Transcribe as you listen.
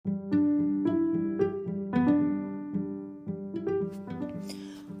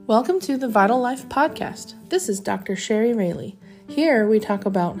Welcome to the Vital Life Podcast. This is Dr. Sherry Rayleigh. Here we talk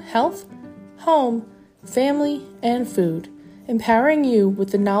about health, home, family, and food, empowering you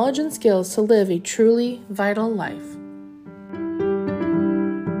with the knowledge and skills to live a truly vital life.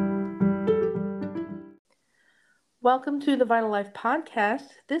 Welcome to the Vital Life Podcast.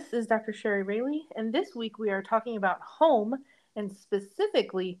 This is Dr. Sherry Rayleigh, and this week we are talking about home and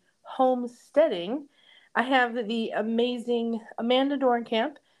specifically homesteading. I have the amazing Amanda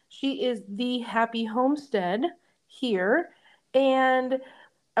Dornkamp. She is the Happy Homestead here, and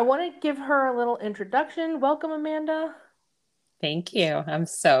I want to give her a little introduction. Welcome, Amanda. Thank you. I'm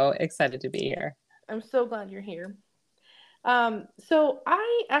so excited to be here. I'm so glad you're here. So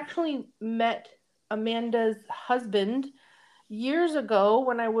I actually met Amanda's husband years ago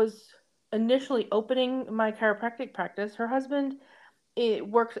when I was initially opening my chiropractic practice. Her husband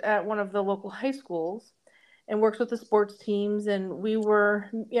works at one of the local high schools and works with the sports teams, and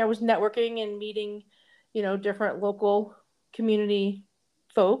I was networking and meeting, different local community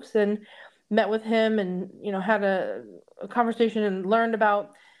folks, and met with him, and had a conversation and learned about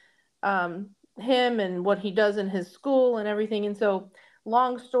him and what he does in his school and everything. And so,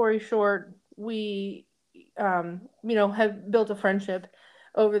 long story short, we have built a friendship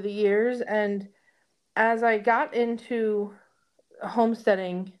over the years. And as I got into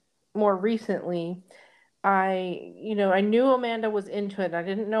homesteading more recently, I knew Amanda was into it. I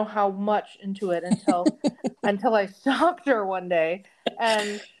didn't know how much into it until I stalked her one day,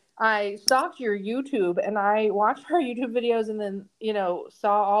 and I stalked your YouTube, and I watched her YouTube videos, and then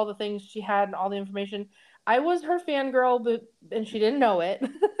saw all the things she had and all the information. I was her fangirl, and she didn't know it.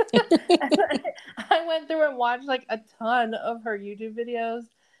 I went through and watched like a ton of her YouTube videos,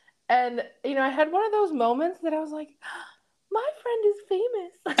 and I had one of those moments that I was like, my friend is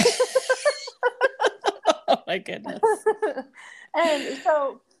famous. Oh my goodness. And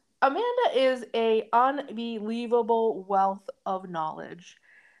so Amanda is an unbelievable wealth of knowledge.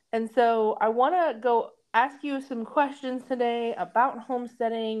 And so I want to go ask you some questions today about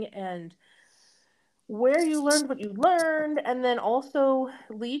homesteading and where you learned what you learned, and then also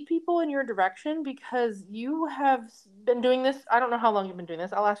lead people in your direction, because you have been doing this. I don't know how long you've been doing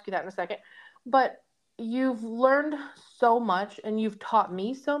this. I'll ask you that in a second. But you've learned so much, and you've taught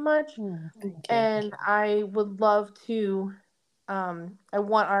me so much. Thank you. And I would love to, I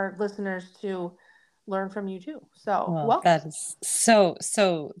want our listeners to learn from you too. So, Well, that is so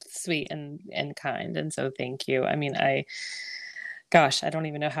sweet and kind. And so thank you. I mean, I don't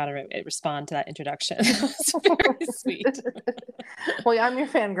even know how to respond to that introduction. It's very sweet. Well, I'm your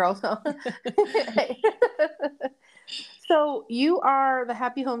fangirl, so. So you are the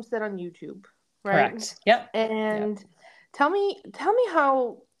Happy Homestead on YouTube, right? Correct. Yep. And yep. Tell me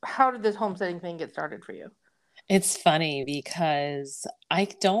how did this homesteading thing get started for you? It's funny because I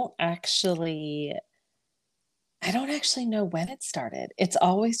don't actually know when it started. It's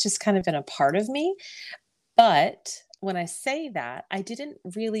always just kind of been a part of me. But when I say that, I didn't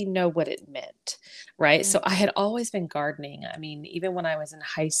really know what it meant, right? So I had always been gardening. I mean, even when I was in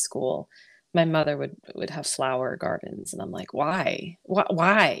high school, my mother would have flower gardens, and I'm like, why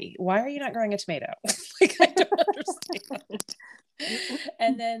are you not growing a tomato? Like, I don't understand.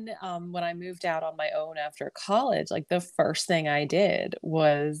 And then when I moved out on my own after college, like the first thing I did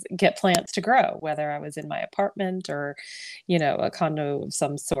was get plants to grow, whether I was in my apartment or, a condo of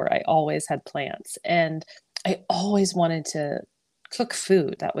some sort. I always had plants, and I always wanted to cook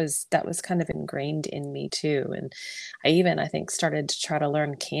food. That was kind of ingrained in me too. And I think started to try to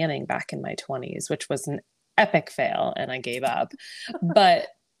learn canning back in my 20s, which was an epic fail, and I gave up. But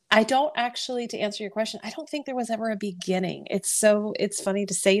I don't actually, to answer your question, I don't think there was ever a beginning. It's funny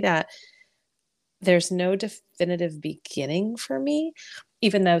to say that. There's no definitive beginning for me,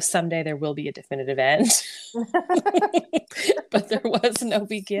 even though someday there will be a definitive end. But there was no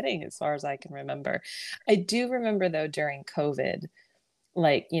beginning as far as I can remember. I do remember, though, during COVID,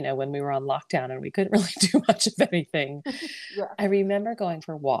 like, when we were on lockdown and we couldn't really do much of anything. Yeah. I remember going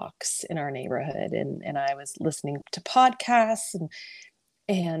for walks in our neighborhood, and I was listening to podcasts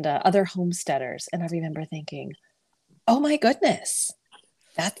and other homesteaders. And I remember thinking, oh my goodness,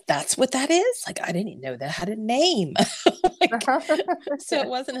 that's what that is. Like, I didn't know that had a name. So it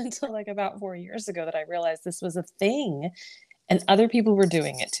wasn't until like about 4 years ago that I realized this was a thing and other people were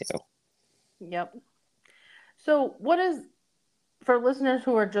doing it too. Yep. So for listeners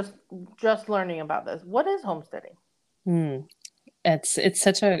who are just learning about this, what is homesteading? It's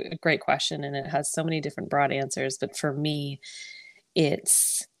such a great question, and it has so many different broad answers. But for me,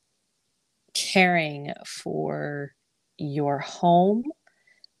 it's caring for your home,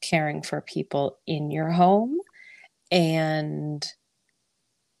 caring for people in your home, and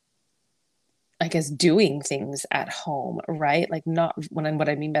I guess, doing things at home, right? Like not what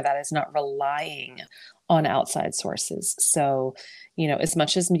I mean by that is not relying on outside sources. So, as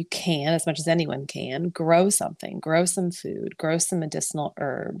much as you can, as much as anyone can, grow something, grow some food, grow some medicinal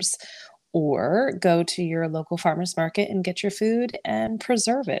herbs, or go to your local farmers market and get your food and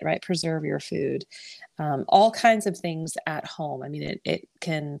preserve it, right? Preserve your food. All kinds of things at home. I mean,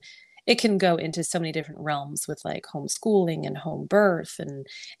 it can go into so many different realms with like homeschooling and home birth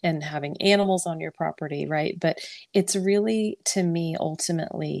and having animals on your property, right? But it's really, to me,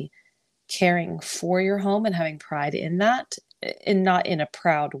 ultimately caring for your home and having pride in that, and not in a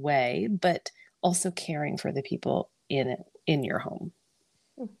proud way, but also caring for the people in it, in your home.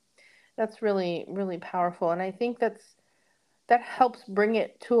 That's really, really powerful. And I think that helps bring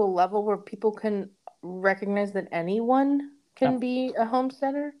it to a level where people can recognize that anyone Oh, can be a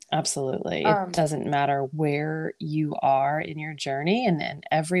homesteader. absolutely. It Um, doesn't matter where you are in your journey, and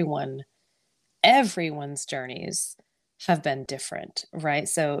everyone's journeys have been different, right?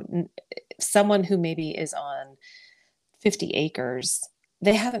 So someone who maybe is on 50 acres,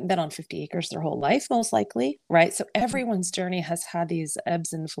 they haven't been on 50 acres their whole life, most likely, right? So everyone's journey has had these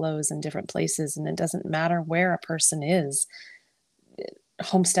ebbs and flows in different places, and it doesn't matter where a person is.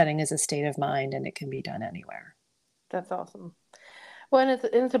 Homesteading is a state of mind, and it can be done anywhere. that's awesome. Well, and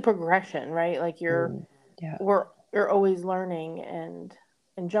it's a progression, right? Like Mm, yeah, you're always learning and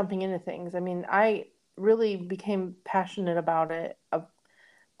jumping into things. I mean, I really became passionate about it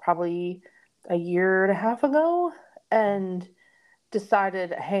probably a year and a half ago, and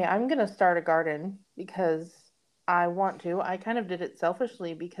decided, hey, I'm gonna start a garden because I want to. I kind of did it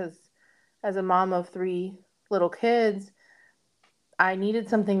selfishly because as a mom of three little kids, I needed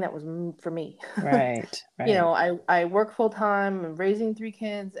something that was for me. right, right. I work full time and raising three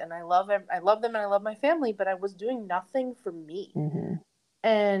kids, and I love them and I love my family, but I was doing nothing for me. Hmm.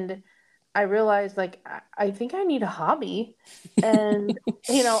 And I realized like I think I need a hobby, and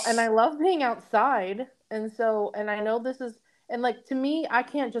and I love being outside, and so and I know this is and like to me I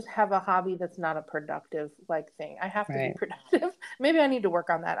can't just have a hobby that's not a productive like thing. I have to be Right. productive. Maybe I need to work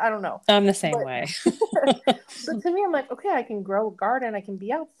on that. I don't know. I'm the same But way. but to me I'm like, okay, I can grow a garden, I can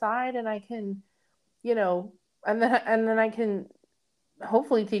be outside, and I can, you know, and then I can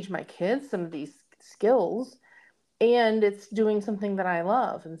hopefully teach my kids some of these skills, and it's doing something that I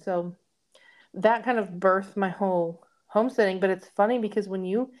love. And so that kind of birthed my whole homesteading. But it's funny because when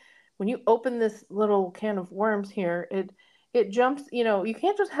you open this little can of worms here, it jumps. You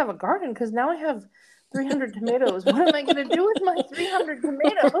can't just have a garden because now I have 300 tomatoes. What am I going to do with my 300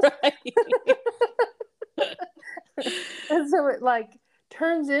 tomatoes? Right. And so it like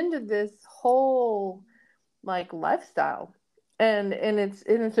turns into this whole like lifestyle, and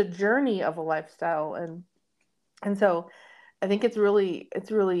it's a journey of a lifestyle, and so I think it's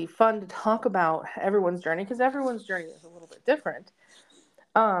really fun to talk about everyone's journey because everyone's journey is a little bit different.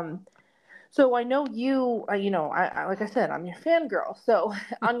 Um, so I know you, I like I said, I'm your fangirl. So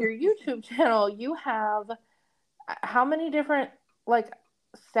on your YouTube channel, you have how many different like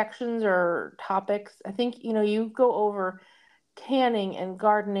sections or topics? I think you go over canning and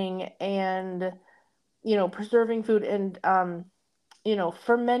gardening and preserving food and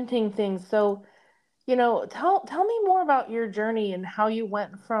fermenting things. So tell me more about your journey and how you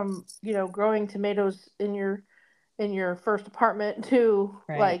went from, growing tomatoes in your first apartment to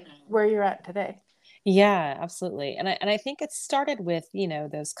Right. like where you're at today. Yeah, absolutely. And I think it started with,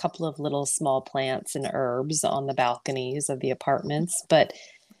 those couple of little small plants and herbs on the balconies of the apartments. But,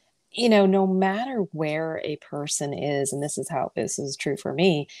 no matter where a person is, and this is true for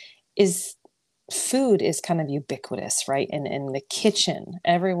me, is food is kind of ubiquitous, right? And in the kitchen,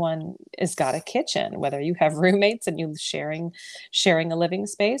 everyone has got a kitchen, whether you have roommates and you sharing a living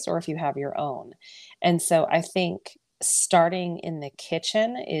space, or if you have your own. And so I think starting in the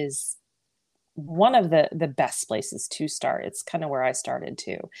kitchen is one of the best places to start. It's kind of where I started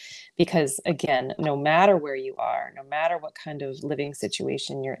too, because again, no matter where you are, no matter what kind of living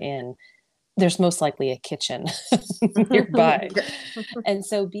situation you're in, there's most likely a kitchen nearby. Yeah. And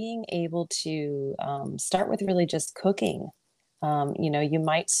so being able to start with really just cooking, you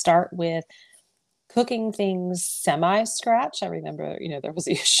might start with cooking things semi scratch. I remember, there was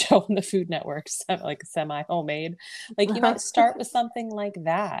a show on the Food Network, like semi homemade. Like you might start with something like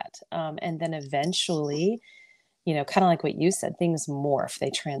that. And then eventually, kind of like what you said, things morph,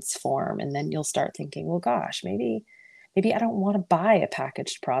 they transform. And then you'll start thinking, well, gosh, maybe I don't want to buy a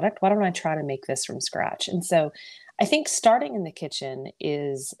packaged product. Why don't I try to make this from scratch? And so I think starting in the kitchen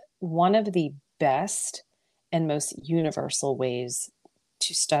is one of the best and most universal ways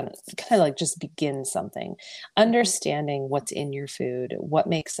to start kind of like just begin something, Mhm. understanding what's in your food, what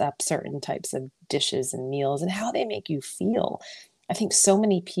makes up certain types of dishes and meals, and how they make you feel. I think so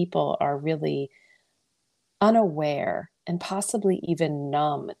many people are really unaware and possibly even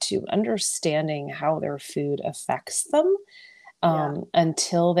numb to understanding how their food affects them, Yeah.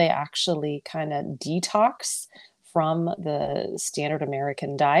 until they actually kind of detox from the standard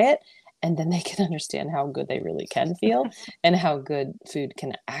American diet. And then they can understand how good they really can feel and how good food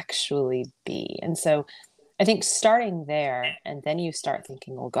can actually be. And so I think starting there, and then you start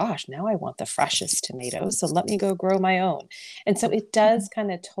thinking, well, gosh, now I want the freshest tomatoes. So let me go grow my own. And so it does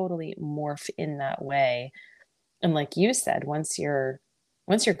kind of totally morph in that way. And like you said, once you're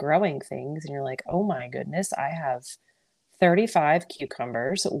growing things and you're like, oh my goodness, I have 35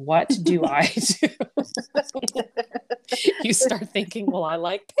 cucumbers. What do I do? You start thinking, well, I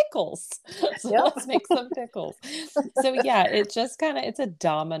like pickles. So Yep. let's make some pickles. So yeah, it just kind of it's a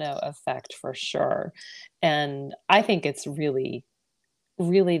domino effect for sure. And I think it's really,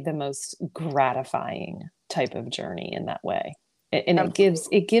 really the most gratifying type of journey in that way. And it gives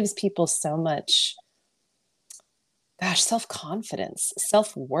Absolutely. it gives people so much, gosh, self-confidence,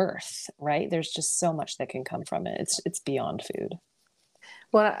 self-worth, right? There's just so much that can come from it. It's beyond food.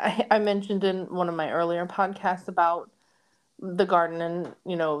 Well, I mentioned in one of my earlier podcasts about the garden and,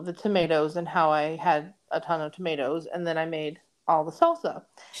 the tomatoes and how I had a ton of tomatoes and then I made all the salsa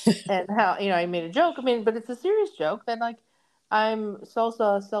and how, I made a joke. I mean, but it's a serious joke that like I'm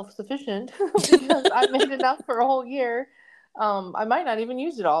salsa self-sufficient because I made enough for a whole year. I might not even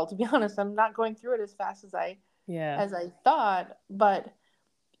use it all, to be honest. I'm not going through it as fast as I Yeah. as I thought, but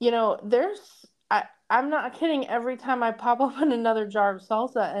I'm not kidding. Every time I pop open another jar of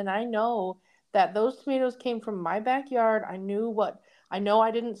salsa, and I know that those tomatoes came from my backyard. I know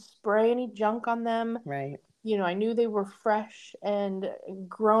I didn't spray any junk on them. Right. I knew they were fresh and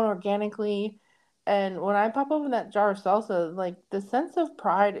grown organically. And when I pop open that jar of salsa, like the sense of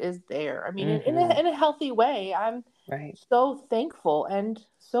pride is there. I mean, Hmm. in a healthy way. I'm Right. so thankful and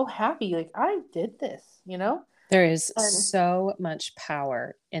so happy. Like I did this. There is And so much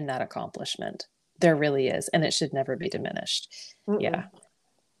power in that accomplishment. There really is, and it should never be diminished. Yeah. mm-mm.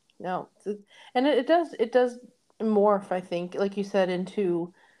 No, and it does morph, I think, like you said,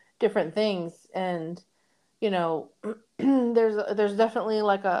 into different things, and there's definitely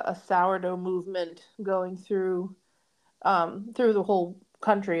like a sourdough movement going through the whole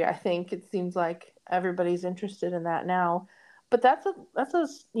country. I think it seems like everybody's interested in that now, but that's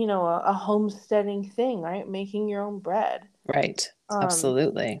a homesteading thing, right? Making your own bread. Right. Um,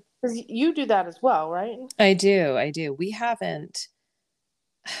 Absolutely. 'Cause you do that as well, right? I do. I do. We haven't,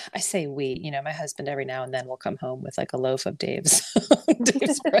 I say we, my husband every now and then will come home with like a loaf of Dave's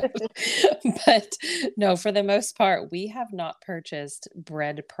bread. But no, for the most part, we have not purchased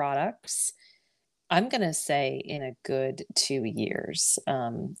bread products. I'm going to say in a good 2 years, a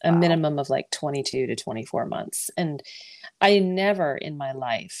Wow. minimum of like 22 to 24 months. And I never in my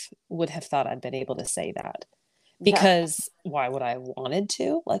life would have thought I'd been able to say that, Yeah. because why would I have wanted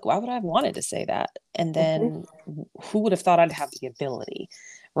to? Like, why would I have wanted to say that? And then who would have thought I'd have the ability?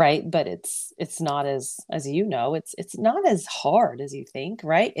 Right. But it's not as you know, it's not as hard as you think,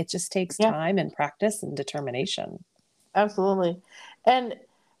 right? It just takes Yeah. time and practice and determination. Absolutely. And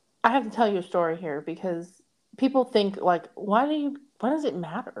I have to tell you a story here because people think like, why does it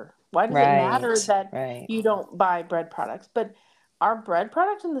matter? Why does it matter Right. that Right. you don't buy bread products? But our bread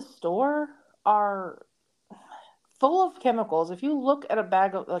products in the store are full of chemicals. If you look at a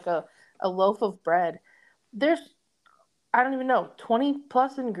bag of like a loaf of bread, there's I don't even know, 20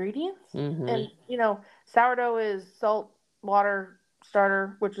 plus ingredients. Hmm. And sourdough is salt, water,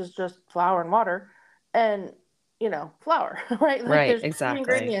 starter, which is just flour and water, and flour, right? Like Right. there's three Exactly.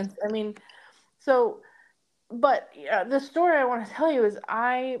 ingredients. I mean, so but the story I want to tell you is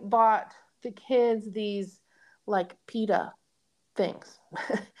I bought the kids these like pita things.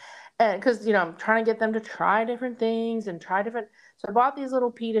 And because I'm trying to get them to try different things and try different, so I bought these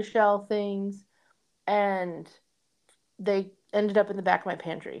little pita shell things, and they ended up in the back of my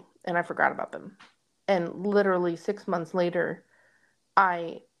pantry and I forgot about them. And literally 6 months later,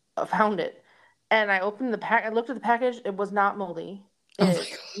 I found it, and I opened the pack. I looked at the package. It was not moldy. Oh my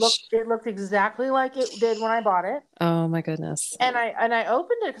gosh. It looked exactly like it did when I bought it. Oh my goodness. And I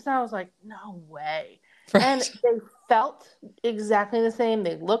opened it because I was like, no way. And Right. they felt exactly the same.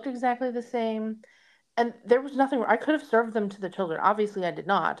 They looked exactly the same. And there was nothing. I could have served them to the children. Obviously, I did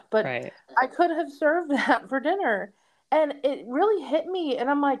not, but Right. I could have served that for dinner. And it really hit me. And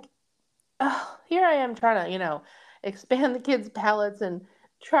I'm like, oh, here I am trying to, expand the kids' palates and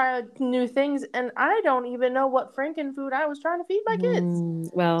try new things, and I don't even know what franken food I was trying to feed my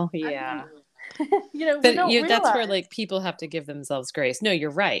kids. Well, I mean, yeah. we But don't that's where realize. like people have to give themselves grace. No, you're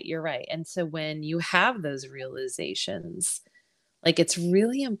right. You're right. And so when you have those realizations, like it's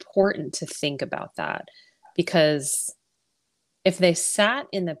really important to think about that because if they sat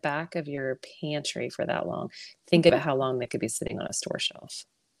in the back of your pantry for that long, think about how long they could be sitting on a store shelf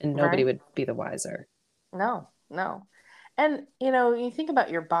and nobody Right? would be the wiser. No, no. And you think about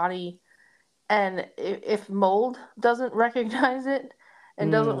your body, and if mold doesn't recognize it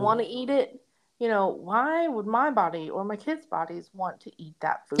and doesn't Mm. want to eat it, why would my body or my kids' bodies want to eat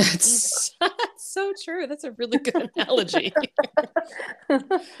that food either? That's so true. That's a really good analogy.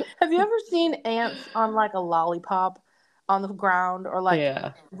 Have you ever seen ants on like a lollipop on the ground, or like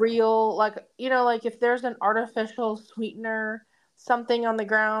Yeah. real, like, like if there's an artificial sweetener something on the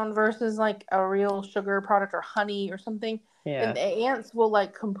ground versus like a real sugar product or honey or something, and Yeah. the ants will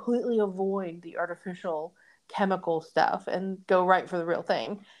like completely avoid the artificial chemical stuff and go right for the real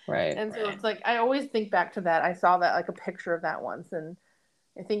thing. Right. And so it's like I always think back to that. I saw that, like, a picture of that once, and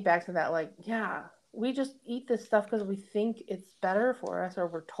I think back to that, like, yeah, we just eat this stuff because we think it's better for us, or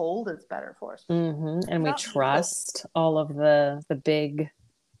we're told it's better for us. And It's we not real. trust all of the big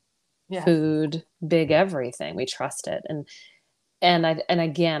Yes. food, big everything. We trust it. And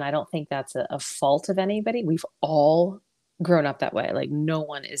again, I don't think that's a fault of anybody. We've all grown up that way. Like no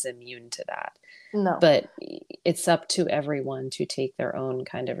one is immune to that. No. But it's up to everyone to take their own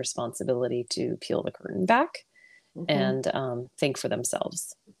kind of responsibility to peel the curtain back Hmm. and think for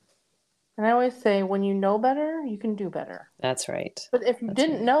themselves. And I always say, when you know better, you can do better. That's right. But if you That's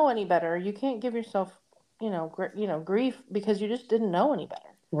didn't right. know any better, you can't give yourself, grief because you just didn't know any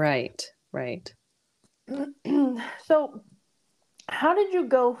Right. Right. better. So, how did you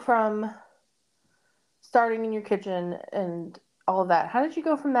go from starting in your kitchen and all of that? How did you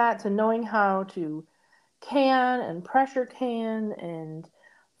go from that to knowing how to can and pressure can and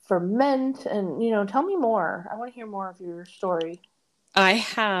ferment? And tell me more. I want to hear more of your story. I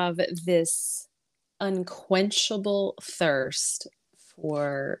have this unquenchable thirst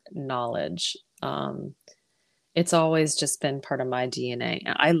for knowledge. It's always just been part of my DNA.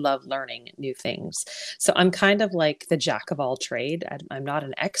 I love learning new things. So I'm kind of like the jack of all trade. I'm not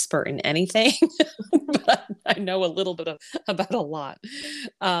an expert in anything, but I know a little bit about a lot.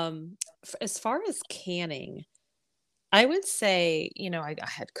 As far as canning, I would say, I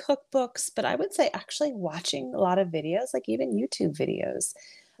had cookbooks, but I would say actually watching a lot of videos, like even YouTube videos.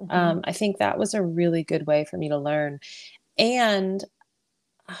 Hmm. I think that was a really good way for me to learn. And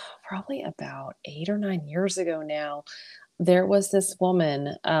probably about 8 or 9 years ago now, there was this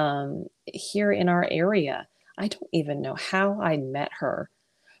woman here in our area. I don't even know how I met her,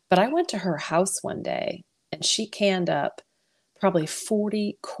 but I went to her house one day and she canned up probably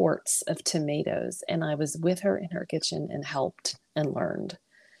 40 quarts of tomatoes. And I was with her in her kitchen and helped and learned.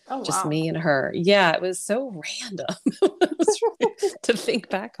 Oh, Just wow. me and her. Yeah, it was so random to think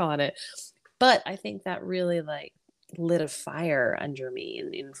back on it. But I think that really like lit a fire under me.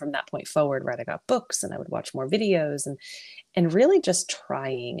 And from that point forward, right, I got books and I would watch more videos and really just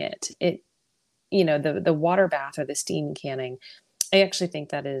trying it. The water bath or the steam canning, I actually think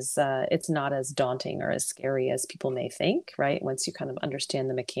that is it's not as daunting or as scary as people may think, right? Once you kind of understand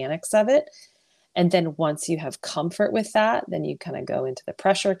the mechanics of it. And then once you have comfort with that, then you kind of go into the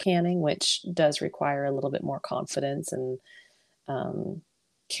pressure canning, which does require a little bit more confidence and um,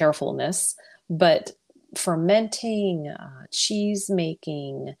 carefulness. But fermenting, cheese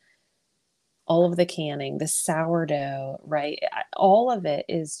making, all of the canning, the sourdough, right? All of it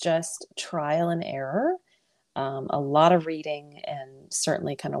is just trial and error, a lot of reading, and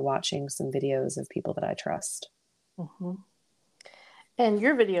certainly kind of watching some videos of people that I trust. Hmm. And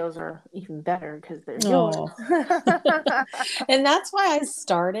your videos are even better because they're yours. Oh, and that's why I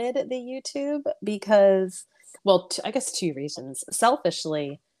started the YouTube because, well, I guess two reasons.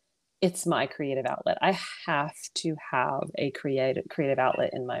 Selfishly, it's my creative outlet. I have to have a creative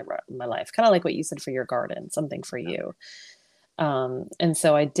outlet in my life, kind of like what you said for your garden, something for you. And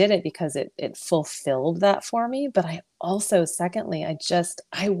so I did it because it fulfilled that for me. But I also, secondly,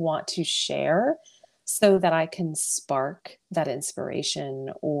 I want to share so that I can spark that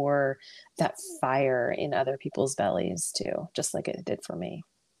inspiration or that fire in other people's bellies too, just like it did for me.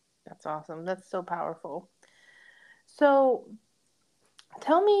 That's awesome. That's so powerful. So,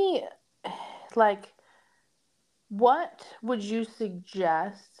 tell me, like, what would you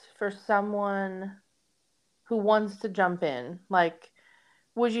suggest for someone who wants to jump in? Like,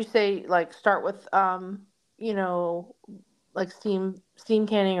 would you say, like, start with you know like steam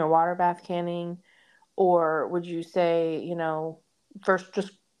canning or water bath canning, or would you say, first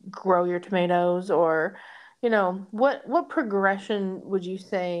just grow your tomatoes, or what progression would you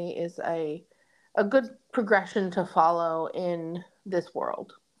say is a good progression to follow in this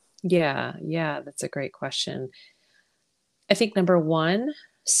world? Yeah, yeah, that's a great question. I think number one,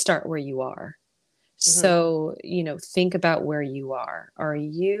 start where you are. Hmm. So, think about where you are. Are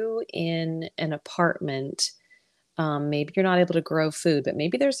you in an apartment? Maybe you're not able to grow food, but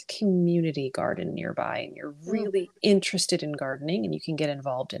maybe there's a community garden nearby and you're really interested in gardening and you can get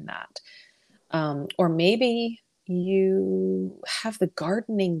involved in that. Or maybe you have the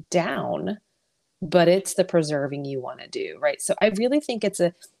gardening down, but it's the preserving you want to do, right? So I really think it's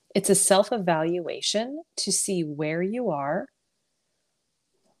a self-evaluation to see where you are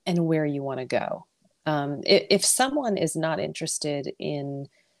and where you want to go. If someone is not interested in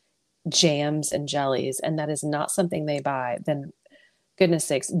jams and jellies and that is not something they buy, then goodness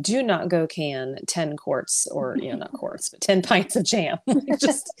sakes, do not go can 10 quarts or, not quarts, but 10 pints of jam.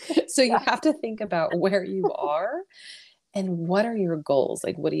 Just so you Yeah. have to think about where you are and what are your goals?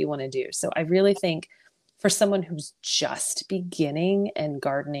 Like, what do you want to do? So I really think for someone who's just beginning and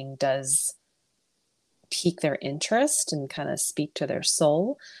gardening does pique their interest and kind of speak to their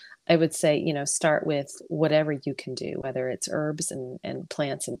soul, I would say, start with whatever you can do, whether it's herbs and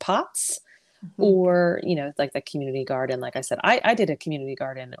plants in pots Mhm. or, like the community garden. Like I said, I did a community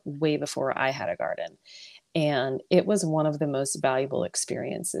garden way before I had a garden. And it was one of the most valuable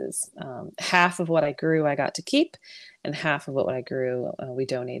experiences. Half of what I grew, I got to keep, and half of what I grew, we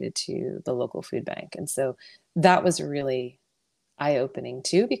donated to the local food bank. And so that was really eye-opening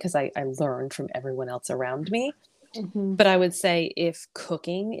too, because I learned from everyone else around me. Mhm. But I would say if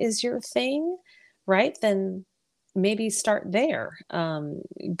cooking is your thing, right, then maybe start there.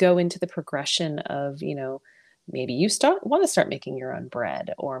 Go into the progression of, maybe you want to start making your own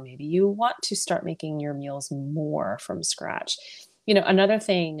bread, or maybe you want to start making your meals more from scratch. Another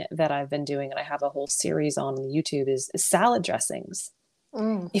thing that I've been doing, and I have a whole series on YouTube, is salad dressings.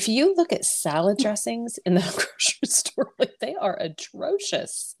 Mm. If you look at salad dressings in the grocery store, like they are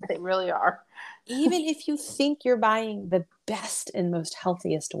atrocious. They really are. Even if you think you're buying the best and most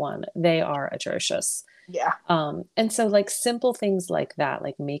healthiest one, they are atrocious. Yeah. And so, like, simple things like that,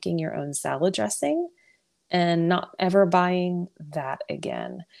 like making your own salad dressing and not ever buying that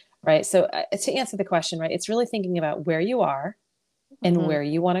again, right? So, to answer the question, right, it's really thinking about where you are and Hmm. where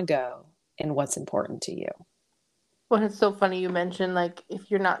you want to go and what's important to you. Well, it's so funny you mentioned, like, if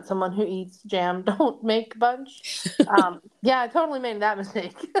you're not someone who eats jam, don't make bunch. Yeah, I totally made that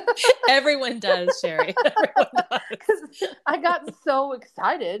mistake. Everyone does, Sherry. Everyone does. Because I got so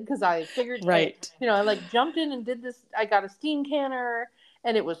excited because I figured Right. I like jumped in and did this. I got a steam canner,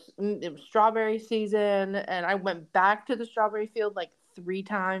 and it was strawberry season, and I went back to the strawberry field like 3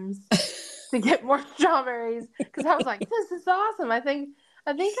 times to get more strawberries because I was like, this is awesome. I think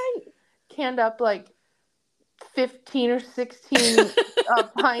I canned up like 15 or 16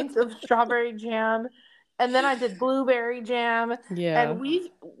 pints of strawberry jam, and then I did blueberry jam, Yeah. and we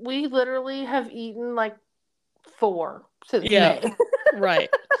literally have eaten like four since Yeah. May. Right.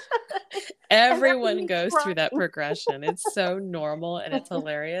 And that was Everyone me goes through that trying. progression. It's so normal and it's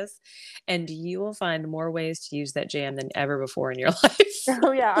hilarious. And you will find more ways to use that jam than ever before in your life.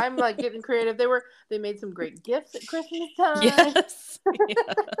 Oh yeah, I'm like getting creative. They made some great gifts at Christmas time. Yes. Yeah.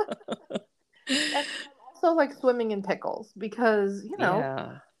 And I'm also like swimming in pickles because,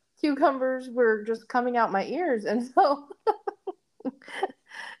 Yeah. cucumbers were just coming out my ears, and so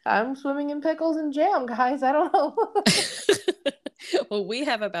I'm swimming in pickles and jam, guys. I don't know. Well, we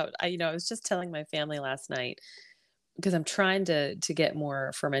have about, I was just telling my family last night because I'm trying to get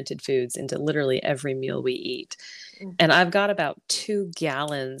more fermented foods into literally every meal we eat. And I've got about 2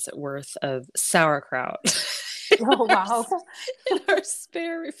 gallons worth of sauerkraut in Oh our, wow. in our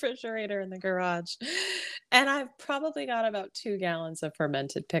spare refrigerator in the garage. And I've probably got about 2 gallons of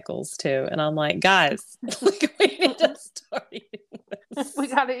fermented pickles too. And I'm like, guys, like, we need to start eating We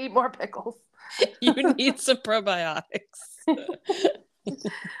this. got to eat more pickles. You need some probiotics.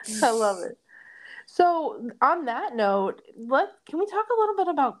 I love it. So, on that note, can we talk a little bit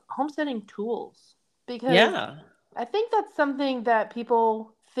about homesteading tools? Because Yeah. I think that's something that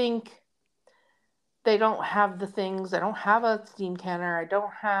people think they don't have the things. I don't have a steam canner. I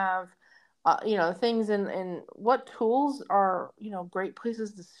don't have, things. And what tools are, great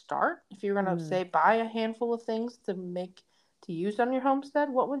places to start if you're going to Mm. say buy a handful of things to use on your homestead?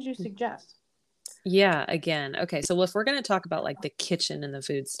 What would you suggest? Yeah, again. Okay, so if we're going to talk about like the kitchen and the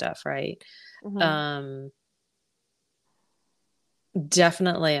food stuff, right? Hmm. Um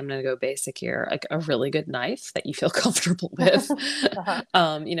Definitely, I'm gonna go basic here. Like a really good knife that you feel comfortable with.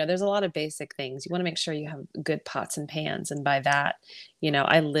 Uh-huh. There's a lot of basic things. You want to make sure you have good pots and pans, and by that,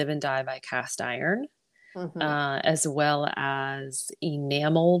 I live and die by cast iron, Hmm. as well as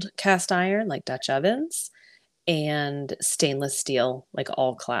enameled cast iron, like Dutch ovens, and stainless steel, like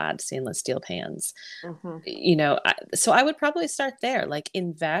all clad stainless steel pans. Hmm. So I would probably start there, like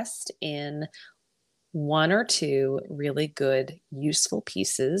invest in one or two really good, useful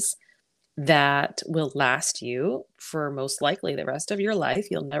pieces that will last you for most likely the rest of your life.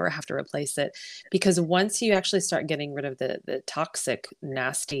 You'll never have to replace it because once you actually start getting rid of the toxic,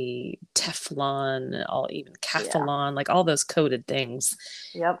 nasty Teflon, all even Yeah. Cathalon, like all those coated things,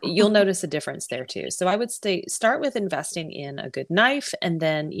 Yep. you'll notice a difference there too. So I would start with investing in a good knife and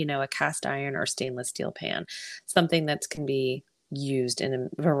then, a cast iron or stainless steel pan, something that can be used in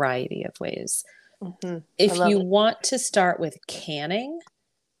a variety of ways. Hmm. I If love you it. want to start with canning,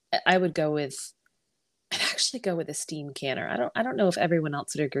 I would go with I'd actually go with a steam canner. I don't know if everyone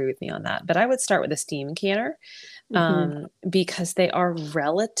else would agree with me on that, but I would start with a steam canner Hmm. because they are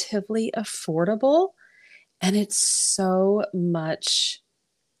relatively affordable and it's so much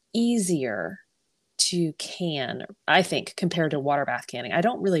easier to can, I think, compared to water bath canning. I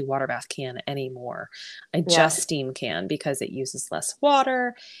don't really water bath can anymore. I Yeah. just steam can because it uses less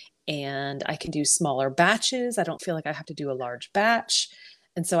water and I can do smaller batches. I don't feel like I have to do a large batch.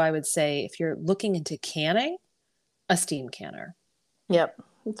 And so I would say if you're looking into canning, a steam canner. Yep.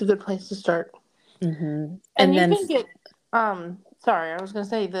 It's a good place to start. And And you then, can get sorry, I was gonna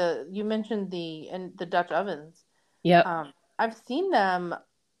say you mentioned the Dutch ovens. yep, I've seen them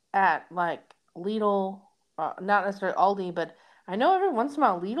at like Lidl, not necessarily Aldi, but I know every once in a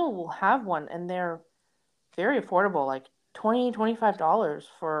while Lidl will have one and they're very affordable, like $25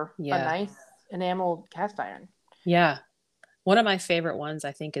 for a yeah, nice enameled cast iron. yeah. One of my favorite ones,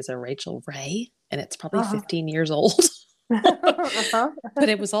 I think, is a Rachel Ray, and it's probably Uh-huh. 15 years old. Uh-huh. But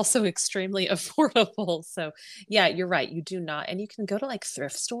it was also extremely affordable. So, yeah, you're right. You do not. And you can go to like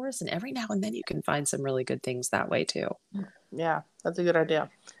thrift stores, and every now and then you can find some really good things that way too. Yeah, that's a good idea.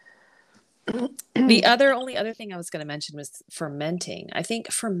 The only other thing I was going to mention was fermenting. I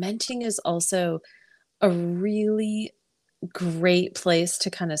think fermenting is also a really great place to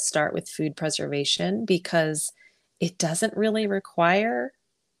kind of start with food preservation because it doesn't really require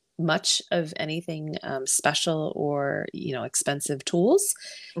much of anything special or expensive tools.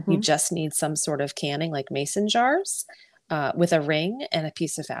 You Hmm. just need some sort of canning like mason jars with a ring and a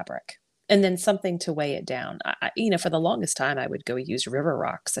piece of fabric and then something to weigh it down. For the longest time I would go use river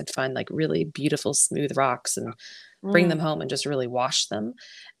rocks. I'd find like really beautiful smooth rocks and bring them Mm. home and just really wash them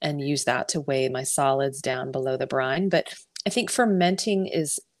and use that to weigh my solids down below the brine. But I think fermenting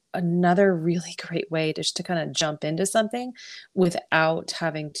is another really great way just to kind of jump into something without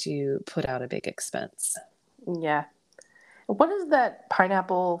having to put out a big expense. Yeah. What is that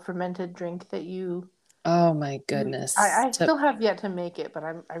pineapple fermented drink that Oh my you goodness. I still have yet to make it, but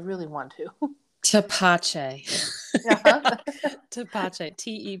I really want to. Tepache. Uh-huh. Tepache.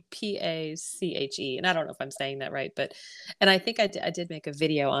 Tepache. And I don't know if I'm saying that right, but, and I think I did make a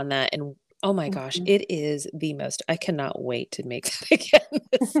video on that. And oh my gosh, it is the most, I cannot wait to make that again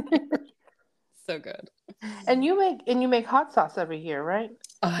this year. So good. And you make hot sauce every year, right? You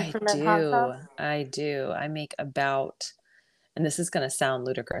I ferment hot do. sauce? I do. I make about, and this is going to sound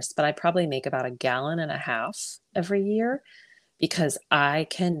ludicrous, but I probably make about a gallon and a half every year because I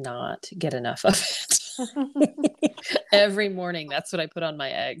cannot get enough of it. Every morning, that's what I put on my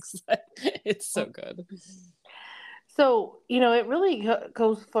eggs. It's so good. So, it really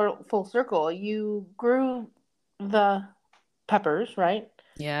goes full circle. You grew the peppers, right?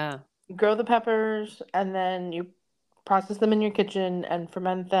 Yeah, You grow the peppers and then you process them in your kitchen and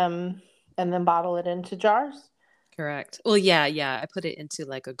ferment them and then bottle it into jars. correct. Well, yeah, yeah. I put it into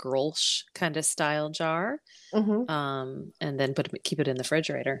like a Grolsch kind of style jar, Hmm. and then keep it in the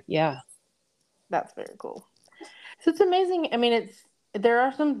refrigerator. Yeah, That's very cool. So it's amazing. I mean, there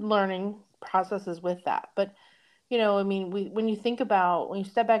are some learning processes with that, but I mean, when you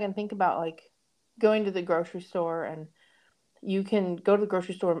step back and think about like going to the grocery store and you can go to the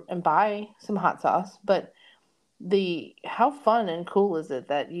grocery store and buy some hot sauce, but the how fun and cool is it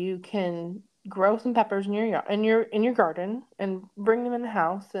that you can grow some peppers in your in your garden and bring them in the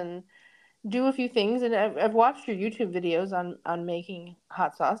house and do a few things. And I've watched your YouTube videos on making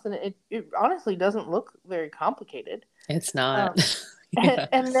hot sauce, and it honestly doesn't look very complicated. it's not. Um, and, Yeah,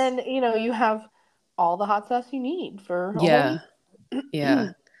 and then you have all the hot sauce you need for a whole yeah, year. yeah.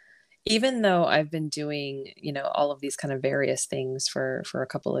 Even though I've been doing, all of these kind of various things for a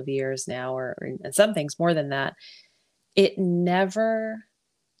couple of years now, or and some things more than that, it never,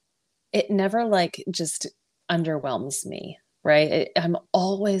 it never like just underwhelms me, right? I'm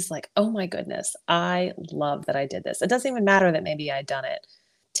always like, oh my goodness, I love that I did this. It doesn't even matter that maybe I'd done it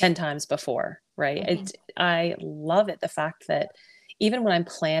 10 times before, right? Mhm. I love it. The fact that even when I'm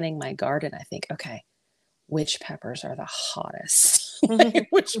planning my garden, I think, okay, which peppers are the hottest? Like,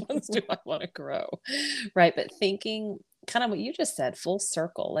 which ones do I want to grow? Right. But thinking kind of what you just said, full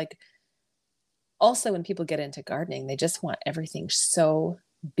circle, like also when people get into gardening, they just want everything so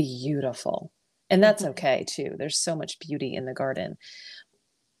beautiful. And that's Mhm. okay too. There's so much beauty in the garden.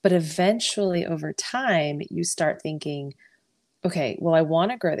 But eventually over time, you start thinking, okay, well, I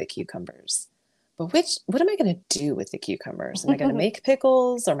want to grow the cucumbers, but what am I going to do with the cucumbers? Am I going to make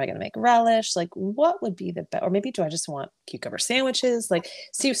pickles or am I going to make relish? Like, what would be the best? Or maybe do I just want cucumber sandwiches? Like,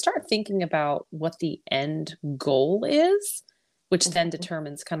 so you start thinking about what the end goal is, which then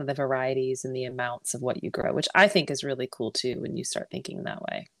determines kind of the varieties and the amounts of what you grow, which I think is really cool too when you start thinking that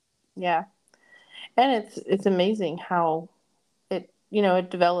way. Yeah. And it's amazing how it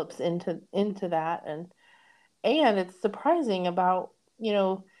develops into that, and it's surprising about,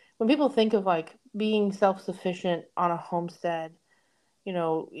 when people think of like being self-sufficient on a homestead, you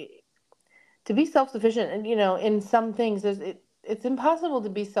know, to be self-sufficient and in some things it's impossible to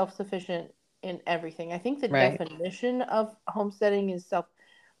be self-sufficient in everything. I think the Right. definition of homesteading is self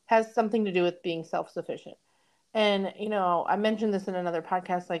has something to do with being self-sufficient. And I mentioned this in another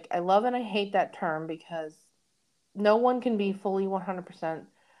podcast, like I love and I hate that term because no one can be fully 100%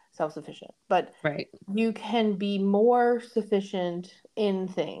 self-sufficient, but Right. you can be more sufficient in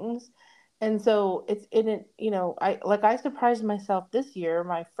things. And so it's in it, I surprised myself this year,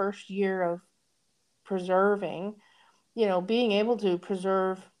 my first year of preserving, being able to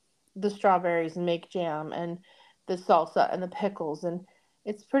preserve the strawberries and make jam and the salsa and the pickles. And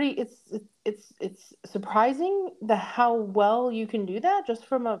it's surprising the how well you can do that just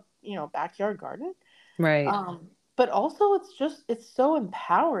from a, backyard garden. Right. But also it's so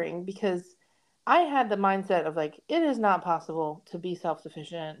empowering because I had the mindset of like it is not possible to be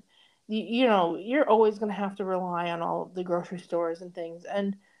self-sufficient. You're always going to have to rely on all of the grocery stores and things.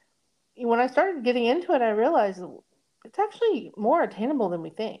 And when I started getting into it, I realized it's actually more attainable than we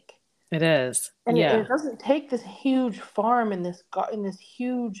think. It is. And it Yeah. doesn't take this huge farm in this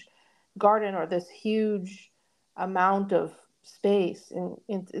huge garden or this huge amount of space, and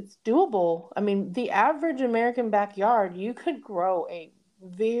it's doable. I mean, the average American backyard, you could grow a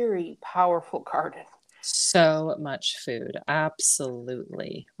very powerful garden. So much food.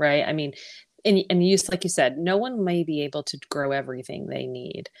 Absolutely. Right. I mean, and you, like you said, no one may be able to grow everything they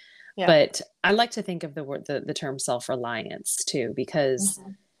need. Yeah. But I like to think of the term self-reliance too, because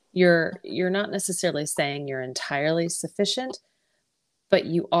Mhm. you're not necessarily saying you're entirely sufficient, but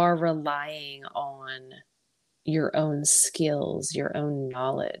you are relying on your own skills, your own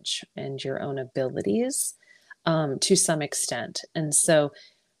knowledge, and your own abilities to some extent. And so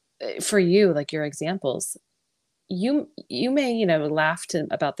for you, like your examples, you may, laugh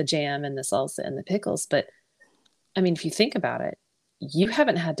about the jam and the salsa and the pickles, but I mean, if you think about it, you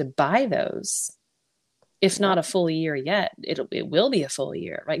haven't had to buy those. If not a No. full year yet, it will be a full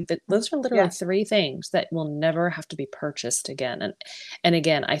year, right? Those are literally Yeah. three things that will never have to be purchased again. And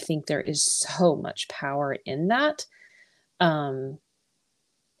again, I think there is so much power in that. Um,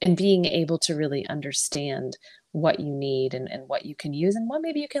 and being able to really understand what you need and what you can use and what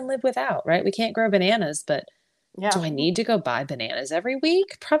maybe you can live without, right? We can't grow bananas, but do Yeah. I need to go buy bananas every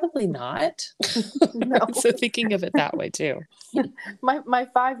week? Probably not. Right? No. So thinking of it that way too. My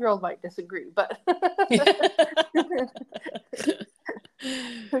 5-year-old might disagree, but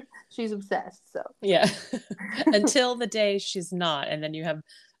she's obsessed. So Yeah. Until the day she's not, and then you have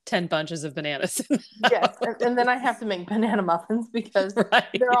 10 bunches of bananas in the yes, and then house. I have to make banana muffins because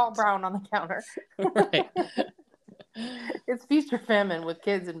they're all Right. brown on the counter. Right. It's feast or famine with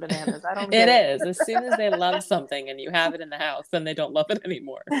kids and bananas. I don't It get it. is. As soon as they love something and you have it in the house, then they don't love it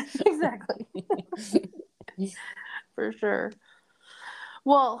anymore. Exactly. For sure.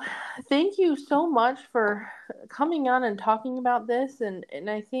 Well, thank you so much for coming on and talking about this. And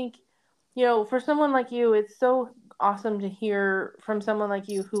I think, for someone like you, it's so awesome to hear from someone like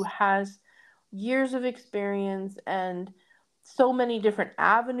you who has years of experience and so many different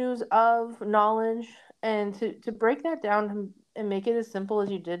avenues of knowledge, and to break that down and make it as simple as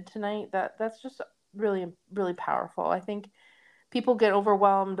you did tonight, that's just really, really powerful. I think people get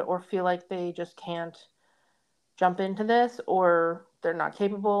overwhelmed or feel like they just can't jump into this or they're not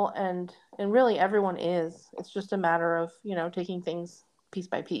capable, and really everyone is. It's just a matter of taking things piece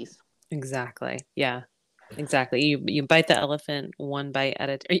by piece. Exactly. Yeah. Exactly. You bite the elephant one bite at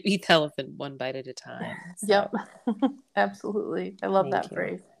a or you eat the elephant one bite at a time. Yep. So Absolutely. I love thank that you.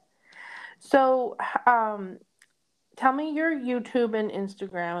 phrase. So, tell me your YouTube and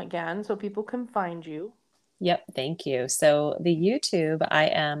Instagram again so people can find you. Yep, thank you. So the YouTube, I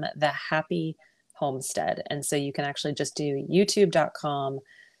am the Happy Homestead. And so you can actually just do youtube.com/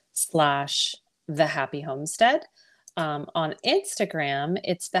 the Happy Homestead. On Instagram,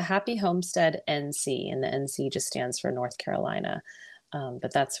 it's the Happy Homestead NC, and the NC just stands for North Carolina.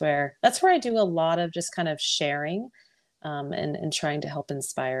 But that's where I do a lot of just kind of sharing, and trying to help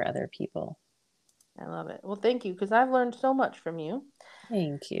inspire other people. I love it. Well, thank you because I've learned so much from you.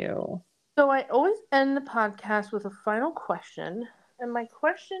 Thank you. So, I always end the podcast with a final question. And my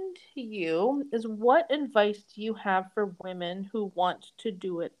question to you is, what advice do you have for women who want to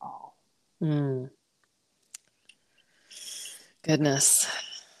do it all? Mm, goodness.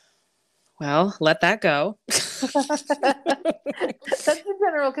 Well, let that go. That's the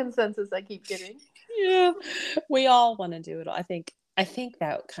general consensus I keep getting. Yeah, we all want to do it all. I think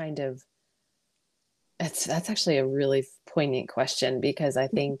that kind of that's actually a really poignant question because I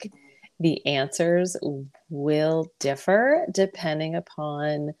think the answers will differ depending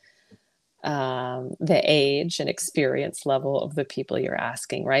upon the age and experience level of the people you're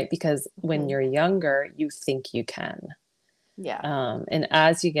asking, right? Because when Mhm. you're younger, you think you can. Yeah. And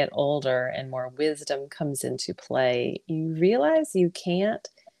as you get older and more wisdom comes into play, you realize you can't.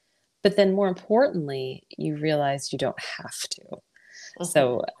 But then more importantly, you realize you don't have to. Hmm.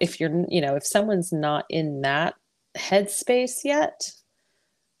 So if someone's not in that headspace yet,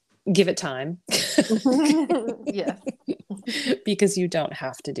 give it time. Yes. Because you don't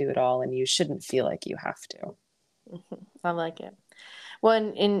have to do it all and you shouldn't feel like you have to. I like it. Well,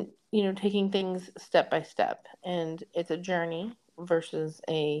 in taking things step by step, and it's a journey versus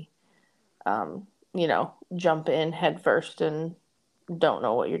a jump in head first and don't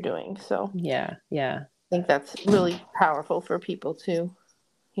know what you're doing. So Yeah, yeah. I think that's really powerful for people to,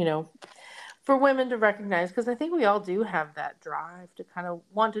 you know, for women to recognize because I think we all do have that drive to kind of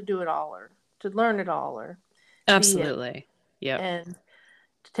want to do it all or to learn it all or be it Absolutely. Yep. and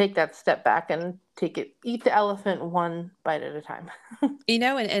to take that step back and eat the elephant one bite at a time.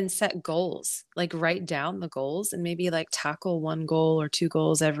 And set goals. Like write down the goals and maybe like tackle one goal or two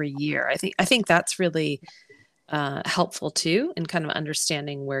goals every year. I think that's really helpful too in kind of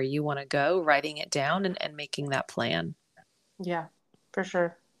understanding where you want to go, writing it down and making that plan. Yeah, for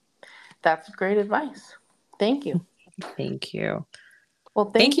sure. That's great advice. Thank you. Thank you. Well,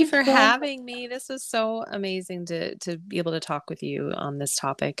 Thank thank you you for so having me. This was so amazing to be able to talk with you on this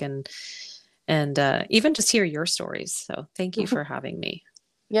topic and even just hear your stories. So thank you much. for having me.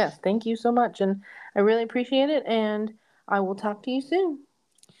 Yes, thank you so much. And I really appreciate it. And I will talk to you soon.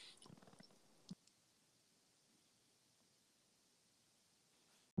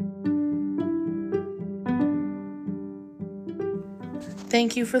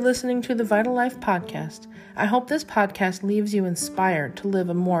 Thank you for listening to the Vital Life podcast. I hope this podcast leaves you inspired to live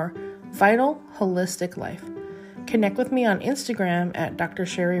a more vital, holistic life. Connect with me on Instagram at Dr.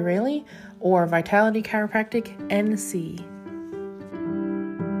 Sherry Rayleigh or Vitality Chiropractic NC.